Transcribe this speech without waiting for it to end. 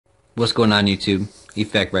What's going on, YouTube?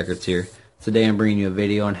 Effect Records here. Today I'm bringing you a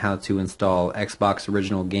video on how to install Xbox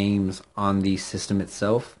original games on the system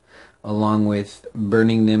itself, along with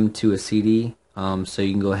burning them to a CD, so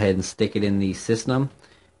you can go ahead and stick it in the system,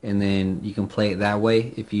 and then you can play it that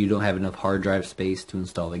way if you don't have enough hard drive space to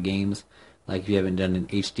install the games, like if you haven't done an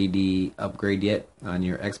HDD upgrade yet on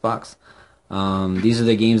your Xbox. These are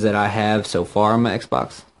the games that I have so far on my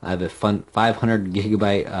Xbox. I have a 500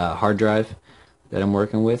 gigabyte hard drive that I'm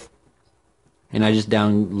working with, and I just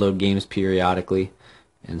download games periodically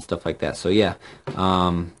and stuff like that. So yeah,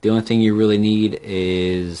 the only thing you really need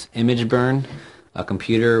is imgburn, a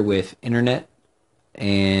computer with internet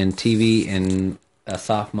and TV, and a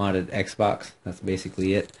soft modded Xbox. That's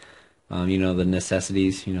basically it. You know, the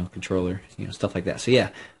necessities, you know, controller, you know, stuff like that. So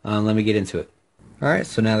yeah, let me get into it. Alright,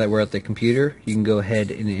 so now that we're at the computer, you can go ahead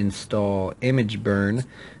and install imgburn.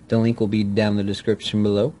 The link will be down in the description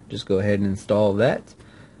below. Just go ahead and install that.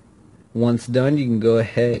 Once done, you can go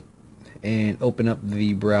ahead and open up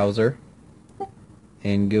the browser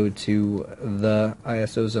and go to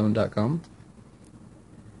theisozone.com.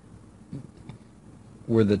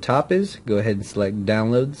 Where the top is, go ahead and select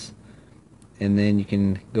downloads, and then you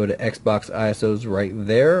can go to Xbox ISOs right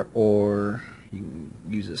there, or you can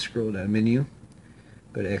use the scroll down menu.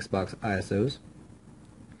 Go to Xbox ISOs.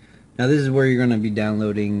 Now this is where you're going to be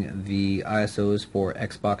downloading the ISOs for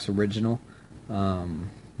Xbox Original.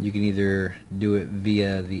 You can either do it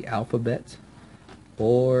via the alphabet,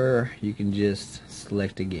 or you can just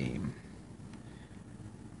select a game.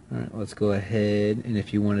 Alright, let's go ahead, and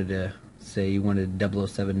if you wanted to, say you wanted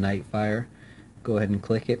 007 Nightfire, go ahead and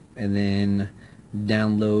click it, and then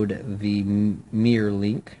download the mirror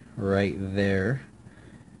link right there,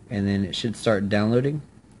 and then it should start downloading.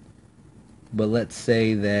 But let's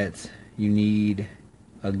say that you need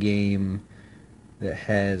a game that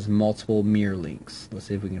has multiple mirror links. Let's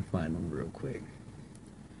see if we can find one real quick.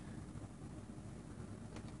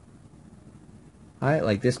 Alright,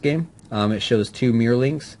 like this game, it shows 2 mirror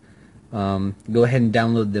links. Go ahead and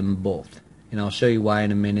download them both, and I'll show you why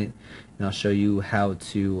in a minute, and I'll show you how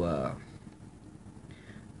to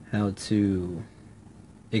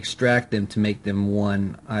extract them to make them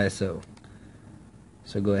one ISO.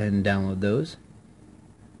 So go ahead and download those.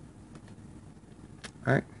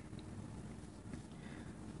 Alright.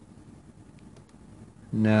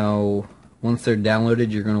 Now, once they're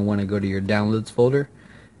downloaded, you're going to want to go to your downloads folder,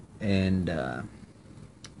 and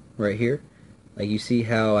right here, like you see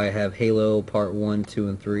how I have Halo Part 1, 2,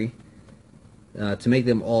 and 3. To make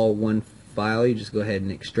them all one file, you just go ahead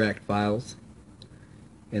and extract files,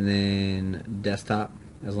 and then desktop,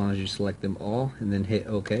 as long as you select them all, and then hit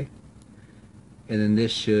OK. And then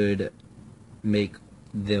this should make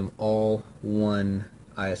them all one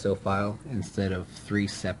ISO file instead of 3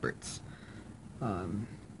 separates.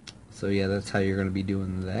 So yeah, that's how you're going to be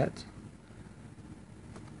doing that.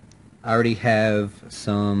 I already have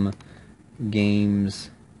some games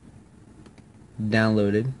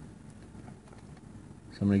downloaded,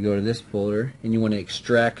 so I'm going to go to this folder, and you want to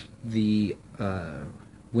extract the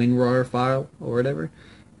WinRAR file or whatever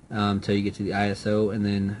until you get to the ISO, and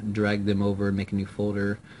then drag them over and make a new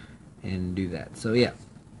folder and do that. So yeah,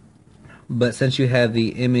 but since you have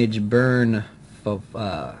the imgburn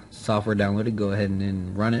software downloaded, go ahead and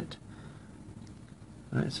then run it.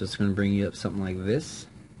 Alright, so it's going to bring you up something like this,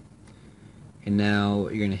 and now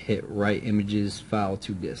you're going to hit write images file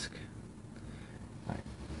to disk. Alright.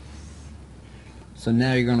 So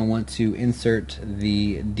now you're going to want to insert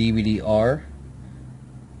the DVD-R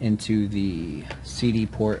into the CD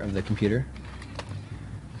port of the computer.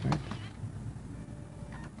 Alright.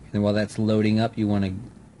 And while that's loading up, you want to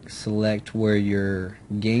select where your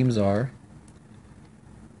games are,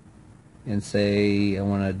 and say I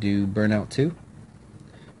want to do Burnout 2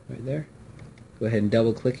 right there. Go ahead and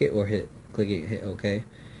double click it, or click it, hit OK.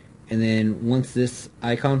 And then once this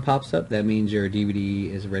icon pops up, that means your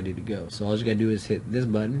DVD is ready to go. So all you gotta do is hit this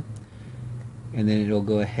button, and then it'll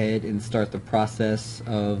go ahead and start the process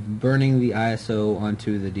of burning the ISO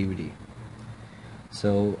onto the DVD.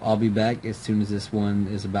 So I'll be back as soon as this one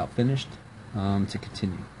is about finished to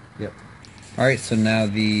continue. Yep. Alright, so now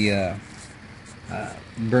the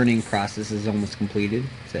burning process is almost completed.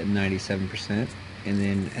 It's at 97%, and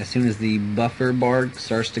then as soon as the buffer bar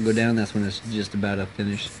starts to go down, that's when it's just about to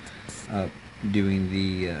finish doing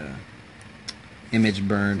the image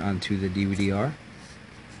burn onto the DVD-R.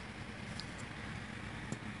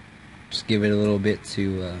 Just give it a little bit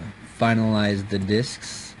to finalize the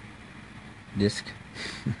disc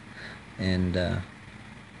and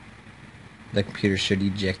the computer should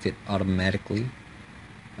eject it automatically.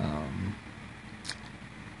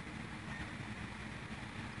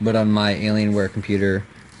 But on my Alienware computer,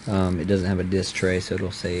 it doesn't have a disk tray, so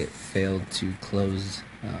it'll say it failed to close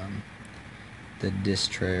the disk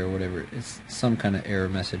tray or whatever. It's some kind of error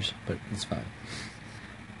message, but it's fine.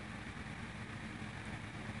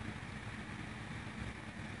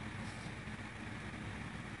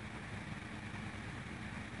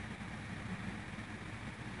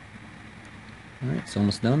 Alright, it's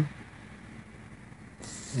almost done.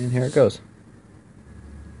 And here it goes.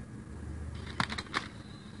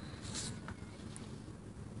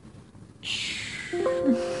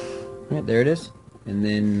 Right, there it is. And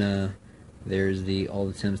then there's all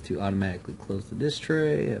the attempts to automatically close the disk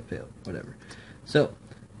tray. It failed, whatever. So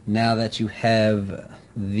now that you have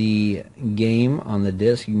the game on the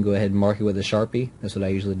disk, you can go ahead and mark it with a Sharpie. That's what I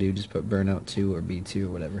usually do. Just put Burnout 2 or B2 or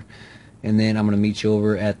whatever. And then I'm going to meet you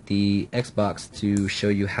over at the Xbox to show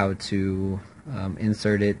you how to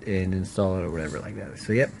insert it and install it or whatever like that.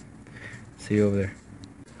 So yep, see you over there.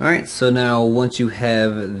 Alright, so now once you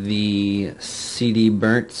have the CD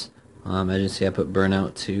burnt, as you see I put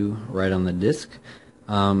Burnout 2 right on the disk.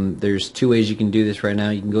 There's two ways you can do this right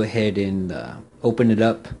now. You can go ahead and open it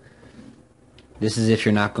up. This is if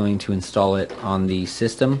you're not going to install it on the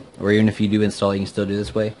system, or even if you do install it, you can still do it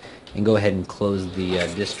this way. And go ahead and close the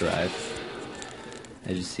disk drive,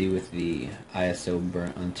 as you see with the ISO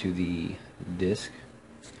burnt onto the disk.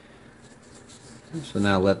 So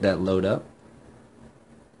now let that load up.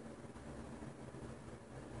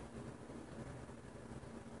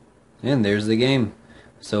 And there's the game.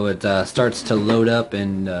 So it starts to load up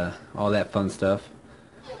and all that fun stuff,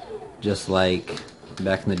 just like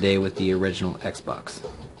back in the day with the original Xbox.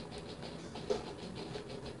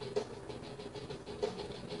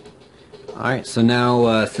 Alright, so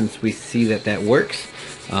now since we see that works,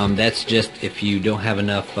 that's just if you don't have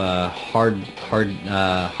enough hard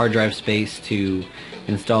drive space to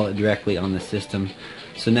install it directly on the system.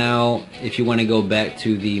 So now if you want to go back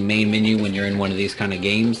to the main menu when you're in one of these kind of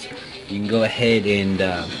games, you can go ahead and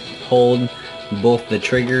hold both the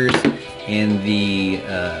triggers and the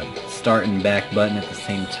start and back button at the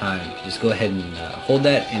same time. Just go ahead and hold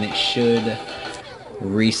that, and it should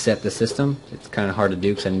reset the system. It's kind of hard to do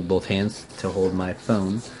because I need both hands to hold my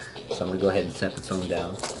phone. So I'm going to go ahead and set the phone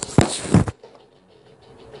down.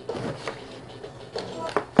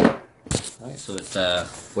 Alright, so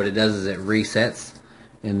it's what it does is it resets,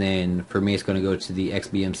 and then for me it's going to go to the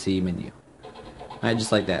XBMC menu. Alright,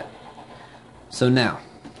 just like that. So now,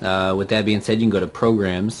 with that being said, you can go to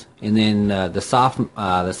Programs, and then the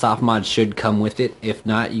soft mod should come with it. If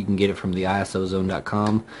not, you can get it from the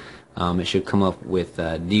isozone.com. It should come up with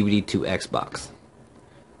DVD to Xbox.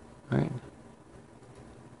 Alright.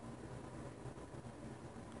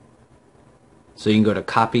 So you can go to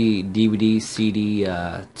Copy DVD CD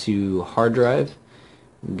to hard drive,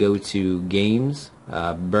 go to Games,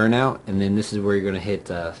 Burnout, and then this is where you're going to hit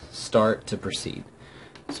Start to proceed.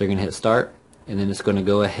 So you're going to hit Start, and then it's going to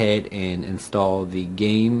go ahead and install the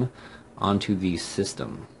game onto the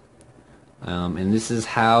system. And this is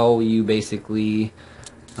how you basically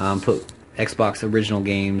put Xbox original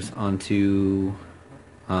games onto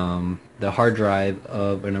the hard drive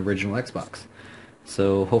of an original Xbox.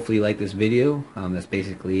 So hopefully you like this video. That's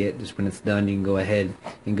basically it. Just when it's done, you can go ahead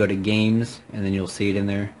and go to Games, and then you'll see it in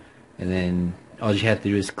there. And then all you have to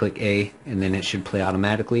do is click A, and then it should play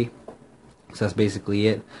automatically. So that's basically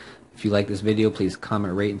it. If you like this video, please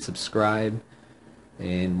comment, rate, and subscribe.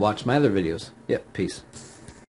 And watch my other videos. Yep, peace.